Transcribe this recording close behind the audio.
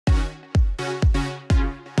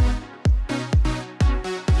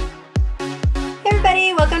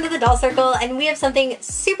Doll Circle, and we have something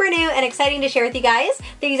super new and exciting to share with you guys.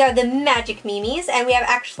 These are the Magic MeeMees, and we have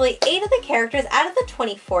actually 8 of the characters out of the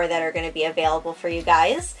 24 that are going to be available for you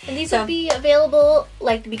guys. And these will be available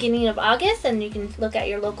like the beginning of August, and you can look at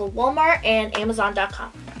your local Walmart and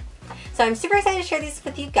Amazon.com. So I'm super excited to share these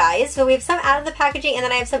with you guys. So we have some out of the packaging, and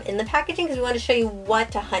then I have some in the packaging because we want to show you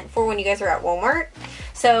what to hunt for when you guys are at Walmart.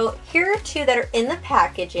 So here are 2 that are in the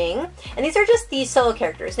packaging, and these are just these solo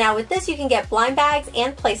characters. Now with this you can get blind bags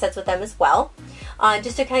and play sets with them as well.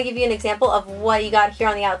 Just to kind of give you an example of what you got here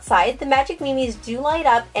on the outside, the Magic MeeMees do light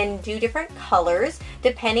up and do different colors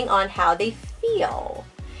depending on how they feel.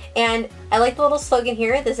 And I like the little slogan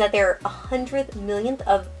here is that they're 100 millionth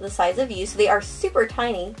of the size of you, so they are super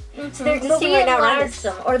tiny. So they're just seeing right now around us.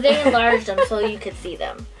 Or they enlarged them so you could see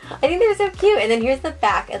them. I think they're so cute. And then here's the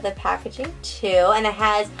back of the packaging too, and it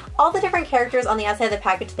has all the different characters on the outside of the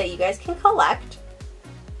package that you guys can collect.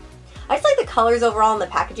 I just like the colors overall in the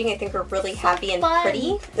packaging. I think we're really happy and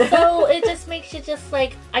pretty. So it just makes you just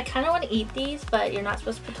like, I kind of want to eat these, but you're not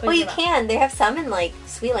supposed to put toys in them. Well, you can. They have some in like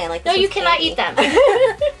Sweetland. Like no, you cannot eat them.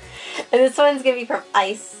 And this one's going to be from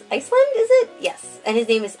Iceland, is it? Yes. And his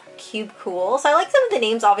name is Cube Cool. So I like some of the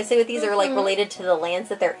names, obviously, with these are like related to the lands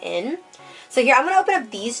that they're in. So here, I'm going to open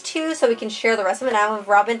up these 2 so we can share the rest of them. And I will have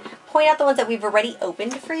Robin point out the ones that we've already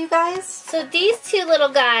opened for you guys. So these 2 little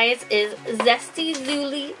guys is Zesty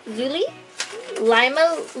Zuli,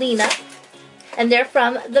 Lima Lena, and they're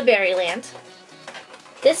from the Berryland.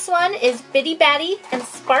 This one is Bitty Batty and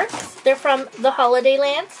Sparks. They're from the Holiday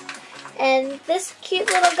Land. And this cute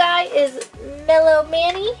little guy is Mellow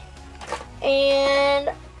Manny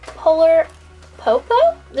and Polar Popo.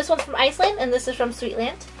 This one's from Iceland, and this is from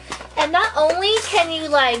Sweetland. And not only can you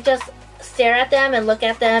like just stare at them and look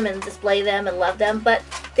at them and display them and love them, but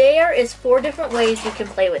there is 4 different ways you can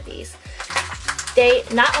play with these. They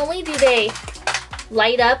not only do they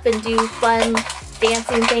light up and do fun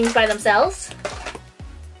dancing things by themselves.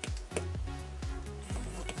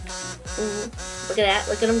 Look at that,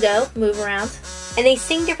 look at them go, move around. And they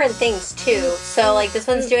sing different things too. So like this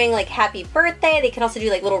one's doing like happy birthday. They can also do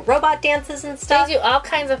like little robot dances and stuff. They do all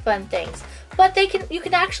kinds of fun things. But you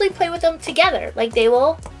can actually play with them together. Like they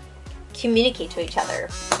will communicate to each other.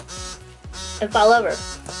 And fall over.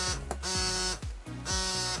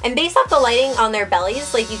 And based off the lighting on their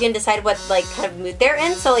bellies, like you can decide what like kind of mood they're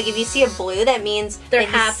in. So like if you see a blue, that means they're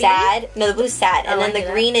happy. Sad. No, the blue's sad, and then the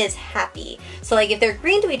that. green is happy. So like if they're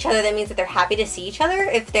green to each other, that means that they're happy to see each other.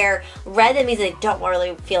 If they're red, that means they don't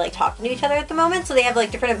really feel like talking to each other at the moment. So they have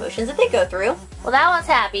like different emotions that they go through. Well, that one's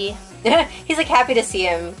happy. He's like happy to see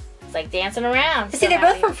him. It's like dancing around. See, they're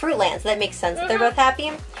both from Fruitland, so that makes sense that they're both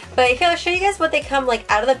happy. But here, I'll show you guys what they come like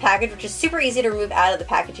out of the package, which is super easy to remove out of the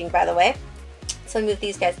packaging, by the way. So move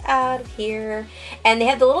these guys out of here. And they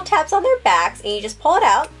have the little tabs on their backs, and you just pull it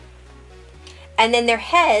out. And then their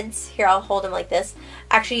heads, here I'll hold them like this.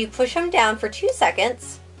 Actually, you push them down for 2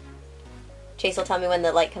 seconds. Chase will tell me when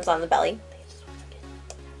the light comes on the belly.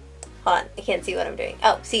 Hold on, I can't see what I'm doing.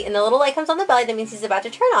 Oh, see, and the little light comes on the belly, that means he's about to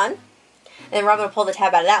turn on. And then Robin will pull the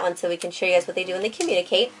tab out of that one so we can show you guys what they do when they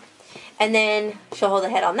communicate. And then she'll hold the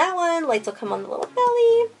head on that one. Lights will come on the little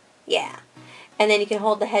belly. Yeah. And then you can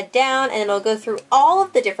hold the head down, and it'll go through all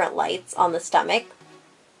of the different lights on the stomach.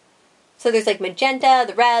 So there's like magenta,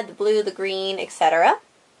 the red, the blue, the green, etc.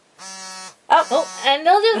 Oh, and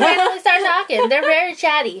they'll just randomly start talking. They're very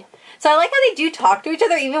chatty. So I like how they do talk to each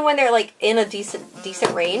other, even when they're like in a decent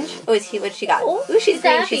range. Oh, what she got? Ooh, she's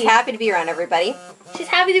green. Happy. She's happy to be around everybody. She's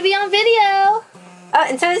happy to be on video. Oh,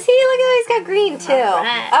 and so is he. Look at that, he's got green too.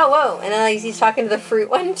 Right. Oh, whoa! And then he's talking to the fruit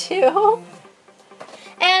one too.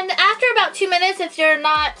 And after about 2 minutes, if you're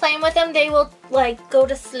not playing with them, they will like go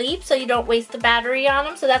to sleep, so you don't waste the battery on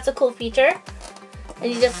them. So that's a cool feature.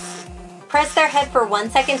 And you just press their head for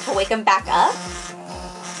 1 second to wake them back up.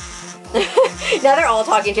 Now they're all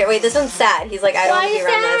talking to it. Wait, this one's sad. He's like, I don't want to be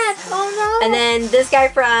around this. Oh no! And then this guy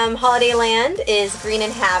from Holiday Land is green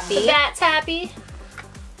and happy. The bat's happy.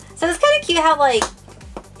 So it's kind of cute how like.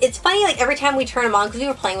 It's funny, like, every time we turn them on, because we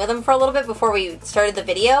were playing with them for a little bit before we started the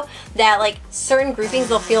video, that, like, certain groupings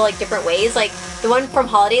will feel, like, different ways. Like, the one from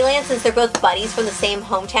Holiday Land, since they're both buddies from the same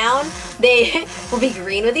hometown, they will be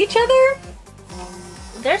green with each other.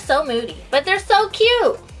 They're so moody, but they're so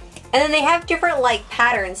cute. And then they have different, like,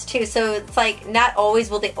 patterns, too. So it's, like, not always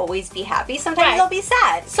will they always be happy. Sometimes they'll be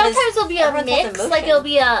sad. Sometimes it'll be a mix. Like, it'll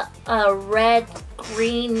be a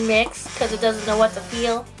red-green mix, because it doesn't know what to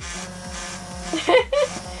feel.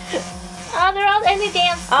 Oh, they're all, and they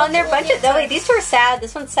dance. Oh, and they're a bunch of, oh wait, these two are sad.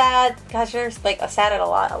 This one's sad. Gosh, they're like sad at a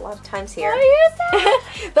lot of times here. Are you sad?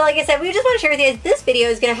 But like I said, we just want to share with you guys, this video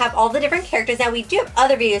is going to have all the different characters. Now, we do have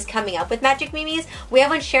other videos coming up with Magic MeeMees. We have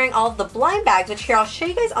one sharing all of the blind bags, which here I'll show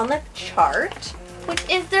you guys on the chart. Which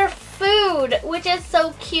is their food, which is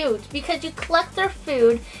so cute because you collect their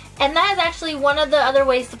food, and that is actually one of the other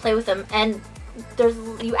ways to play with them. And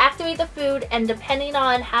you activate the food, and depending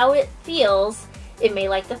on how it feels, it may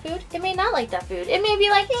like the food, it may not like that food. It may be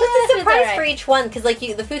like, yeah, it's a surprise for each one, because like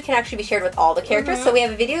the food can actually be shared with all the characters. So we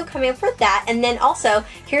have a video coming up for that, and then also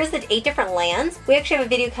here's the 8 different lands. We actually have a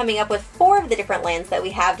video coming up with 4 of the different lands that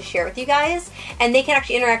we have to share with you guys, and they can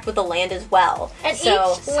actually interact with the land as well. And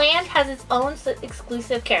each land has its own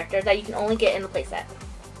exclusive character that you can only get in the playset.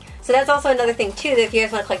 So that's also another thing too, that if you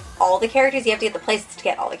guys want to collect all the characters, you have to get the playsets to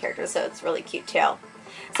get all the characters, so it's really cute too.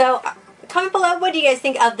 So comment below, what do you guys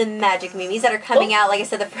think of the Magic MeeMees that are coming out? Like I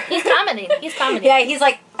said, he's commenting. He's commenting. Yeah, he's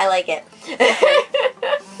like, I like it.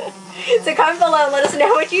 So comment below and let us know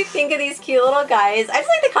what you think of these cute little guys. I just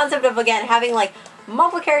like the concept of, again, having like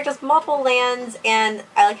multiple characters, multiple lands, and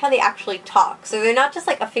I like how they actually talk. So they're not just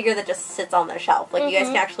like a figure that just sits on the shelf. Like you guys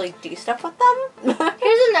can actually do stuff with them.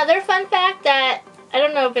 Here's another fun fact that I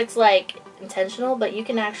don't know if it's like intentional, but you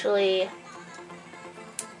can actually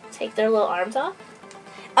take their little arms off.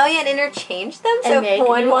 Oh yeah, and interchange them. So if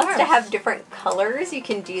one wants to have different colors, you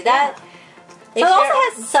can do that. Yeah. So it also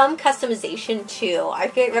has some customization too. I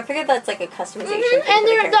figured that's like a customization thing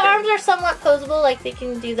and the arms are somewhat posable, like they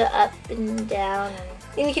can do the up and down.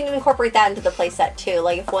 And you can incorporate that into the playset too.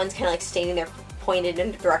 Like if one's kind of like standing there pointed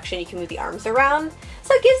in a direction, you can move the arms around.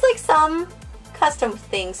 So it gives like some custom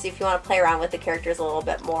things if you want to play around with the characters a little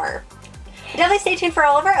bit more. Definitely stay tuned for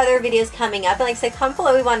all of our other videos coming up. And like I said, comment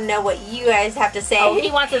below. We want to know what you guys have to say. Oh,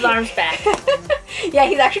 he wants his arms back. Yeah,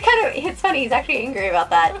 he's actually it's funny, he's actually angry about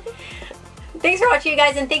that. Thanks for watching, you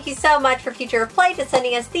guys, and thank you so much for Future of Play for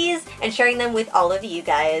sending us these and sharing them with all of you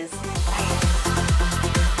guys.